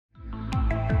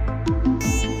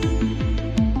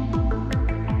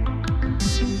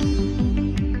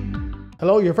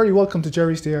Hello, you're very welcome to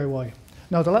Gerry's DIY.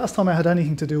 Now, the last time I had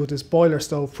anything to do with this boiler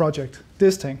stove project,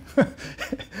 this thing,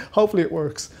 hopefully it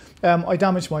works, I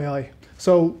damaged my eye.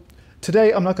 So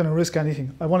today I'm not going to risk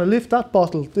anything. I want to lift that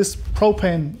bottle, this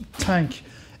propane tank,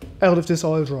 out of this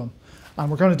oil drum. And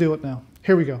we're going to do it now.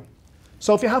 Here we go.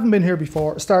 So if you haven't been here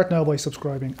before, start now by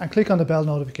subscribing and click on the bell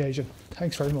notification.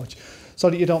 Thanks very much.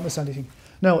 So that you don't miss anything.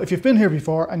 Now, if you've been here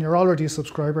before and you're already a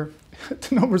subscriber,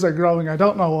 the numbers are growing. I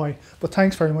don't know why, but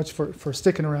thanks very much for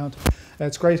sticking around.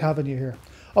 It's great having you here.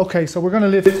 Okay, so we're going to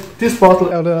lift this bottle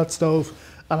out of that stove,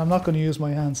 and I'm not going to use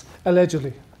my hands,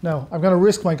 allegedly. No, I'm going to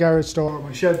risk my garage door,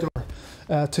 my shed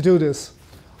door, to do this.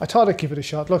 I thought I'd give it a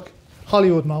shot. Look,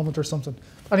 Hollywood moment or something.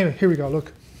 Anyway, here we go,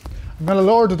 look. I'm going to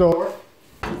lower the door.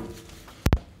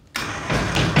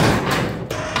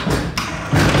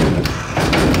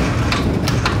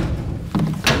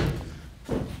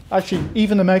 Actually,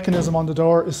 even the mechanism on the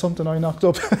door is something I knocked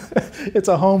up. It's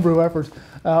a homebrew effort.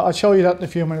 I'll show you that in a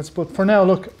few minutes. But for now,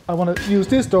 look, I want to use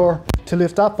this door to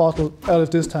lift that bottle out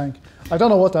of this tank. I don't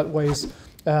know what that weighs.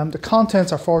 The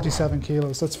contents are 47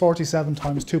 kilos. That's 47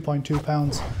 times 2.2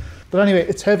 pounds. But anyway,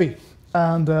 it's heavy.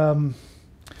 And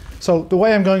so the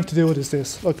way I'm going to do it is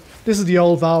this. Look, this is the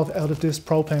old valve out of this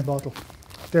propane bottle.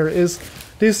 There it is.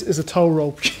 This is a tow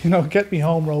rope, you know, get me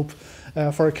home rope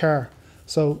for a car.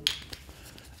 So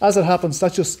as it happens,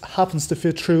 that just happens to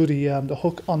fit through the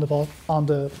hook on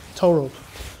the tow rope.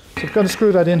 So I'm going to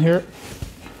screw that in here.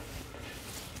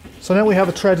 So now we have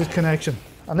a threaded connection.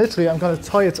 And literally I'm going to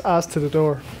tie its ass to the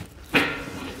door. Now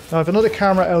I have another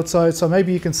camera outside, so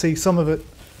maybe you can see some of it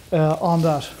on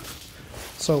that.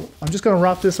 So I'm just going to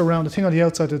wrap this around the thing on the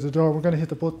outside of the door. We're going to hit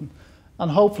the button. And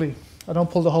hopefully I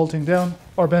don't pull the whole thing down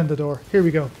or bend the door. Here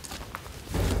we go.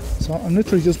 So I'm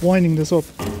literally just winding this up.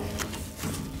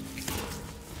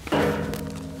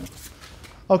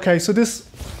 Okay, so this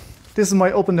is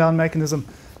my up and down mechanism.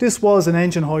 This was an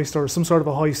engine hoist or some sort of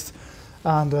a hoist,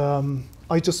 and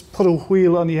I just put a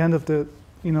wheel on the end of the,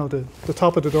 you know, the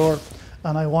top of the door,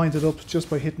 and I wind it up just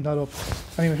by hitting that up.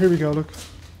 Anyway, here we go. Look.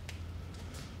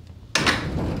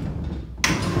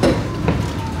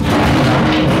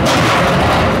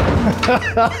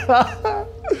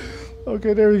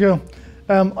 Okay, there we go.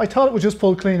 I thought it would just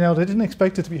pull clean out. I didn't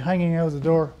expect it to be hanging out of the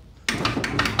door.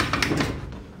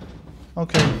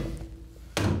 Okay,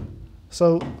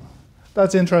 so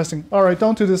that's interesting. All right,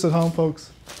 don't do this at home,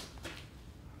 folks.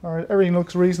 All right, everything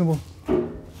looks reasonable. I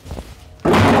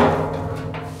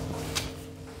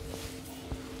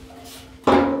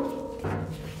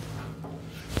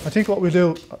think what we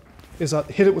do is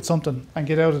hit it with something and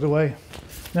get out of the way.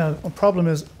 Now, the problem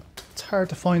is it's hard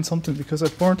to find something because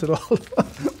I've burnt it all.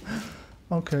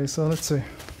 Okay, so let's see.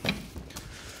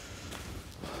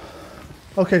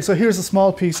 Okay, so here's a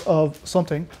small piece of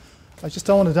something. I just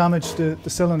don't want to damage the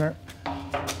cylinder,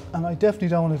 and I definitely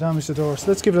don't want to damage the door. So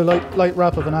let's give it a light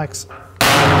rap of an axe.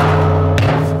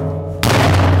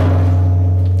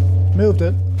 Moved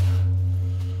it.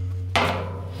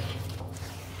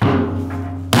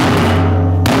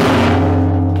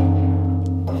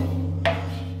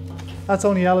 That's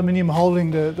only aluminium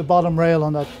holding the bottom rail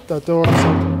on that door, so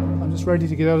I'm just ready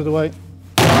to get out of the way.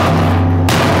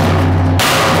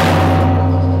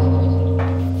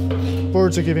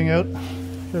 Birds are giving out.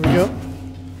 There we go.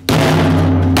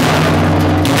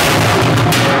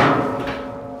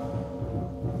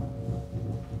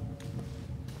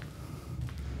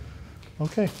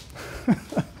 Okay.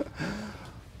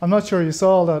 I'm not sure you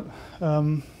saw all that.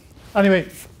 Anyway,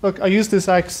 look, I used this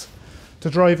axe to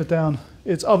drive it down.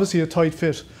 It's obviously a tight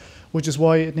fit, which is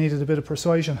why it needed a bit of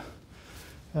persuasion.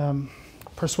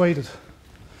 Persuaded.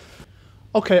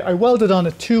 Okay, I welded on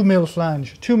a 2mm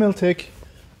flange, 2mm thick,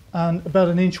 and about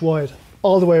 1 inch wide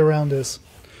all the way around this.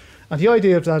 And the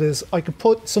idea of that is I can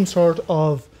put some sort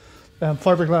of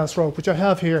fiberglass rope, which I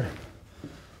have here.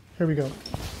 Here we go.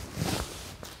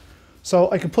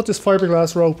 So I can put this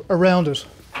fiberglass rope around it,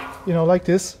 you know, like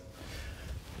this,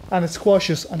 and it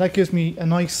squashes, and that gives me a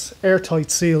nice airtight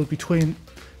seal between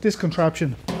this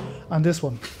contraption and this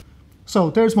one. So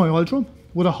there's my oil drum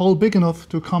with a hole big enough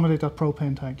to accommodate that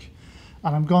propane tank.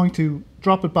 And I'm going to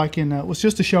drop it back in now. It was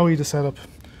just to show you the setup.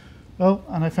 Oh,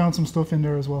 and I found some stuff in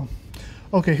there as well.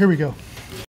 Okay, here we go.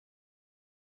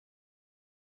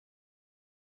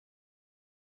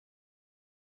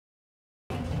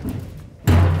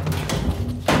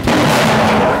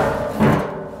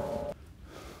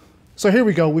 So here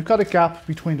we go. We've got a gap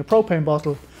between the propane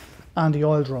bottle and the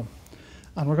oil drum.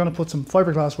 And we're going to put some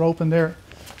fiberglass rope in there,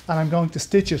 and I'm going to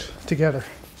stitch it together.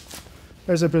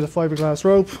 There's a bit of fiberglass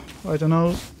rope, I don't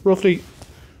know, roughly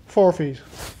 4 feet.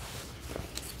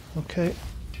 Okay.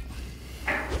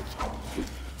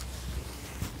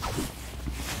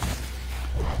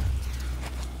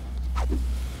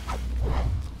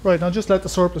 Right, now just let the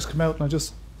surplus come out and I'll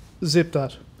just zip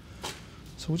that.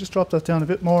 So we'll just drop that down a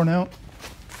bit more now.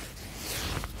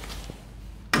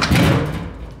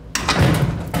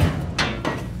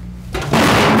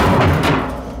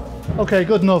 Okay,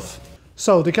 good enough.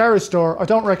 So the garage door, I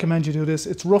don't recommend you do this.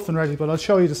 It's rough and ready, but I'll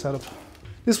show you the setup.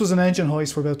 This was an engine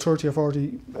hoist for about 30 or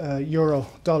 40 euro,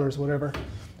 dollars, whatever.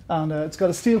 And it's got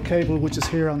a steel cable, which is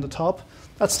here on the top.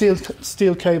 That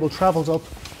steel cable travels up,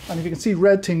 and if you can see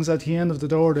red things at the end of the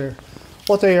door there,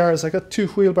 what they are is I got 2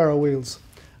 wheelbarrow wheels,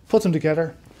 put them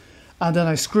together, and then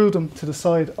I screw them to the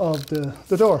side of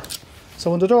the door.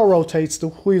 So when the door rotates, the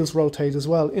wheels rotate as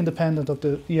well, independent of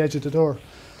the edge of the door.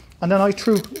 And then I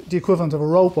threw the equivalent of a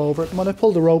rope over it, and when I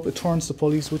pull the rope, it turns the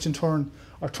pulleys, which in turn,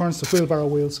 or turns the wheelbarrow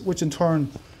wheels, which in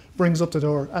turn brings up the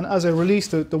door. And as I release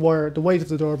the wire, the weight of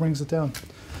the door brings it down.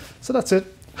 So that's it.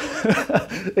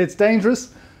 It's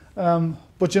dangerous,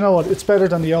 but you know what? It's better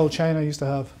than the old chain I used to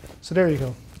have. So there you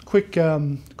go. Quick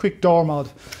door mod.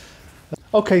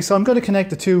 Okay, so I'm going to connect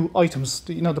the two items,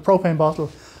 the propane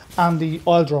bottle and the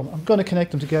oil drum. I'm going to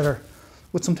connect them together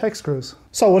with some tech screws.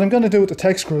 So what I'm going to do with the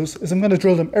tech screws is I'm going to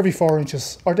drill them every 4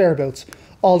 inches or thereabouts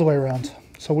all the way around.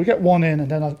 So we get one in and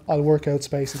then I'll work out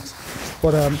spacings.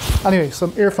 But anyway,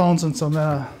 some earphones and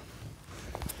some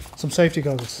safety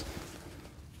goggles.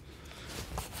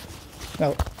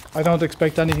 Now, I don't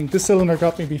expect anything. This cylinder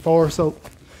got me before, so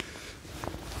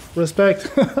respect.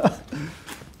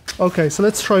 Okay, so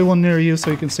let's try one near you so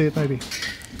you can see it maybe.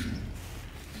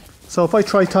 So if I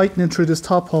try tightening through this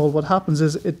top hole, what happens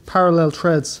is it parallel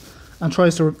threads and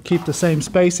tries to keep the same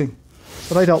spacing.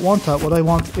 But I don't want that. What I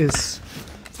want is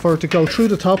for it to go through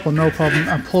the top one, no problem,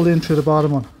 and pull in through the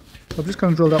bottom one. So I'm just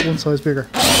going to drill that one size bigger.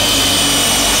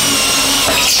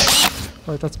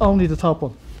 Right, that's only the top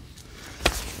one.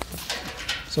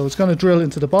 So it's going to drill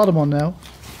into the bottom one now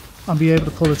and be able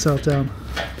to pull itself down.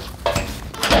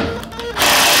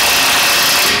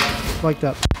 Like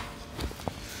that.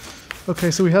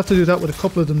 Okay, so we have to do that with a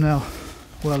couple of them now.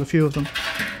 Well, a few of them.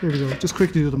 Here we go, just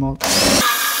quickly do them all.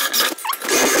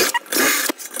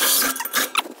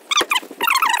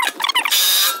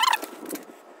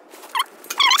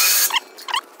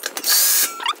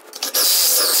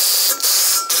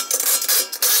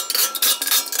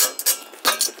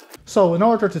 So in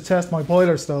order to test my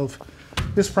boiler stove,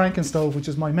 this Franken stove, which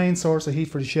is my main source of heat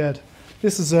for the shed,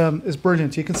 this is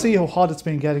brilliant. You can see how hot it's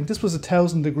been getting. This was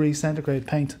 1,000 degrees centigrade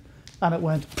paint, and it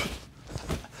went,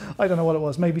 I don't know what it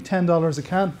was, maybe $10 a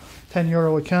can,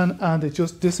 €10 a can, and it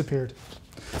just disappeared.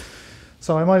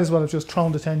 So I might as well have just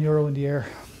thrown the €10 in the air.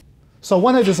 So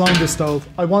when I designed this stove,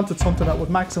 I wanted something that would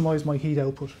maximize my heat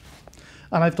output,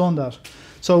 and I've done that.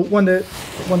 So when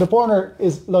the burner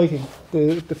is lighting,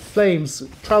 the flames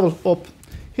travel up,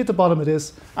 hit the bottom of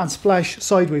this, and splash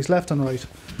sideways left and right.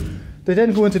 They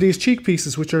then go into these cheek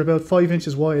pieces, which are about 5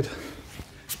 inches wide,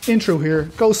 in through here,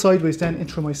 go sideways then in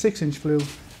through my 6-inch flue,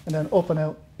 and then up and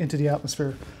out into the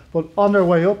atmosphere. But on their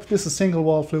way up, this is single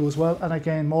wall flue as well, and I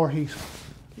gain more heat,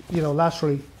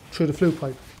 laterally through the flue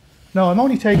pipe. Now I'm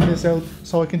only taking this out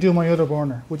so I can do my other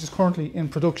burner, which is currently in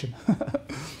production.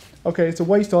 Okay, it's a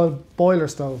waste oil boiler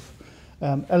stove,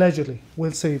 allegedly.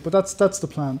 We'll see, but that's the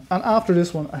plan. And after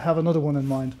this one, I have another one in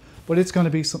mind, but it's going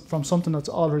to be from something that's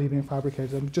already been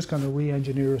fabricated. I'm just going to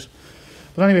re-engineer it.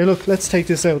 But anyway, look, let's take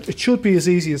this out. It should be as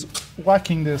easy as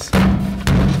whacking this.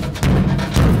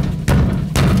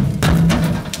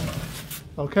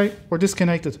 Okay, we're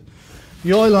disconnected.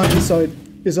 The oil on this side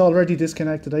is already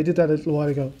disconnected. I did that a little while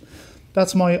ago.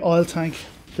 That's my oil tank.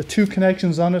 The 2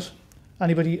 connections on it,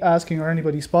 anybody asking or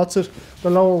anybody spots it, the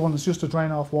lower one is just to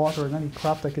drain off water and any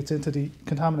crap that gets into the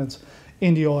contaminants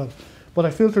in the oil. But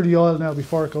I filter the oil now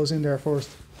before it goes in there first.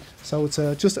 So it's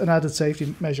just an added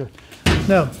safety measure.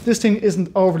 Now, this thing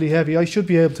isn't overly heavy. I should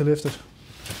be able to lift it.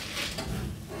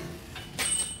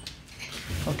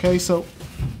 Okay, so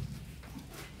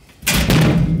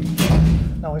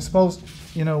now I suppose,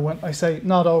 when I say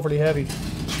not overly heavy,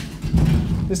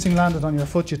 this thing landed on your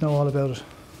foot, you'd know all about it.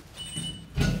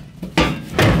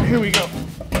 Here we go.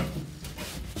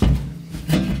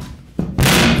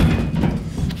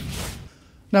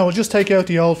 Now we'll just take out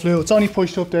the old flue. It's only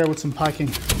pushed up there with some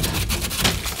packing.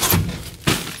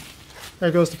 There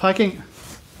goes the packing.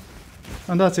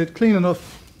 And that's it, clean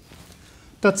enough.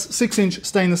 That's 6-inch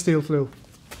stainless steel flue.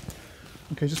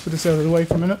 Okay, just put this out of the way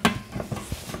for a minute.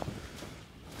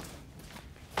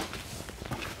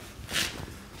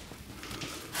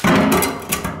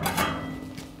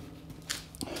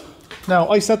 Now,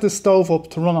 I set this stove up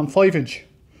to run on 5-inch.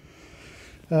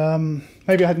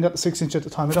 Maybe I hadn't got the 6-inch at the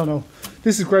time, I don't know.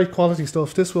 This is great quality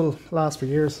stuff. This will last for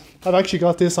years. I've actually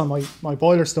got this on my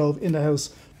boiler stove in the house,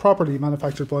 properly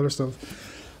manufactured boiler stove.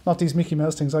 Not these Mickey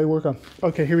Mouse things I work on.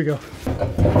 Okay, here we go.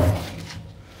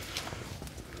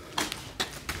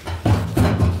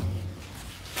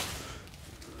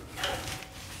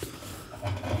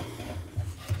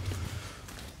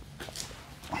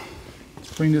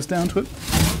 Let's bring this down to it.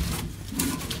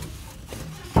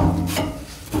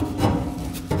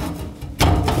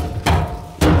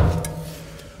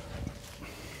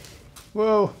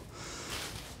 Whoa.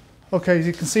 Okay, as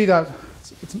you can see that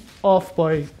it's off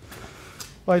by,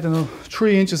 I don't know,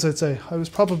 3 inches I'd say. I was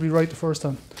probably right the first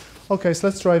time. Okay, so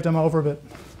let's drive them over a bit.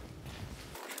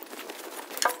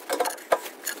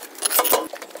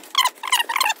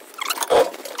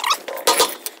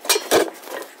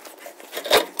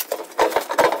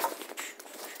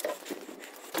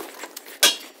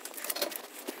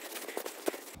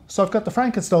 So I've got the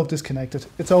Franken stove disconnected.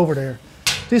 It's over there.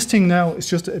 This thing now is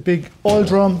just a big oil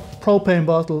drum, propane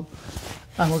bottle,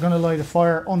 and we're going to light a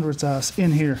fire under its ass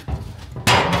in here.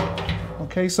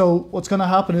 Okay, so what's going to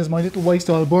happen is my little waste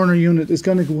oil burner unit is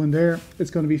going to go in there. It's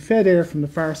going to be fed air from the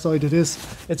far side of this.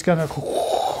 It's going to,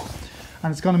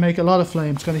 and it's going to make a lot of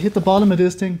flame. It's going to hit the bottom of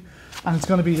this thing, and it's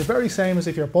going to be the very same as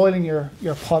if you're boiling your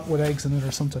pot with eggs in it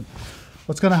or something.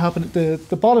 What's going to happen,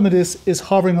 the bottom of this is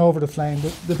hovering over the flame,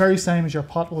 the very same as your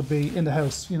pot would be in the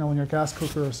house, you know, in your gas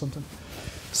cooker or something.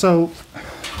 So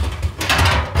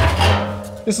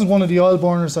this is one of the oil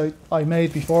burners I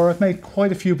made before. I've made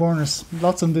quite a few burners.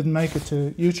 Lots of them didn't make it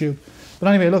to YouTube. But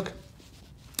anyway, look,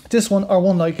 this one, or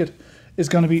one like it, is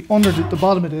going to be under the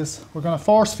bottom of this. We're going to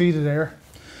force feed it air,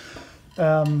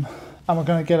 and we're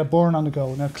going to get a burn on the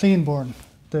go. Now, clean burn.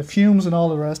 The fumes and all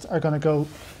the rest are going to go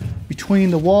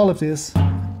between the wall of this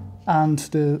and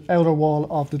the outer wall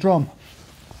of the drum.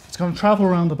 It's going to travel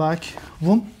around the back,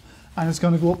 and it's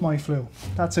going to go up my flue.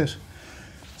 That's it.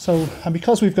 So, and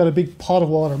because we've got a big pot of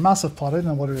water, massive pot, I don't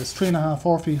know what it is, 3.5,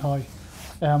 4 feet high,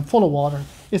 full of water,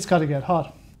 it's got to get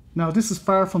hot. Now, this is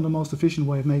far from the most efficient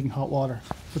way of making hot water.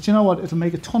 But you know what? It'll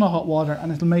make a ton of hot water,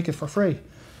 and it'll make it for free.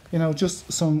 You know, just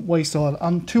some waste oil,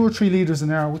 and 2 or 3 litres an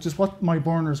hour, which is what my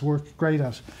burners work great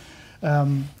at.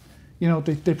 You know,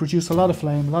 they produce a lot of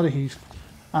flame, a lot of heat,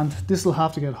 and this will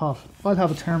have to get hot. I'll have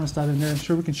a thermostat in there. I'm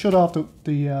sure we can shut off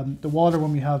the water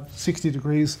when we have 60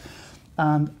 degrees,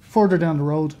 and further down the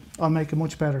road, I'll make a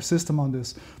much better system on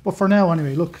this. But for now,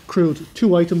 anyway, look, crude,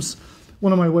 2 items,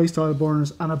 one of my waste oil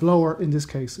burners, and a blower in this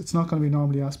case. It's not going to be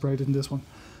normally aspirated in this one,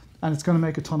 and it's going to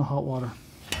make a ton of hot water.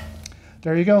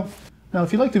 There you go. Now,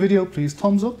 if you liked the video, please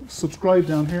thumbs up, subscribe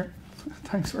down here.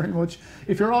 Thanks very much.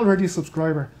 If you're already a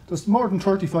subscriber, there's more than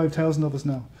 35,000 of us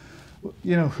now,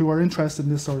 you know, who are interested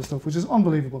in this sort of stuff, which is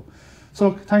unbelievable. So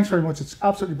look, thanks very much. It's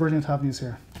absolutely brilliant having you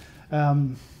here.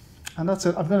 And that's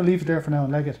it. I'm going to leave it there for now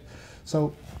and leg it.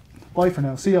 So bye for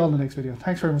now. See you all in the next video.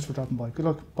 Thanks very much for dropping by. Good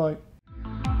luck. Bye.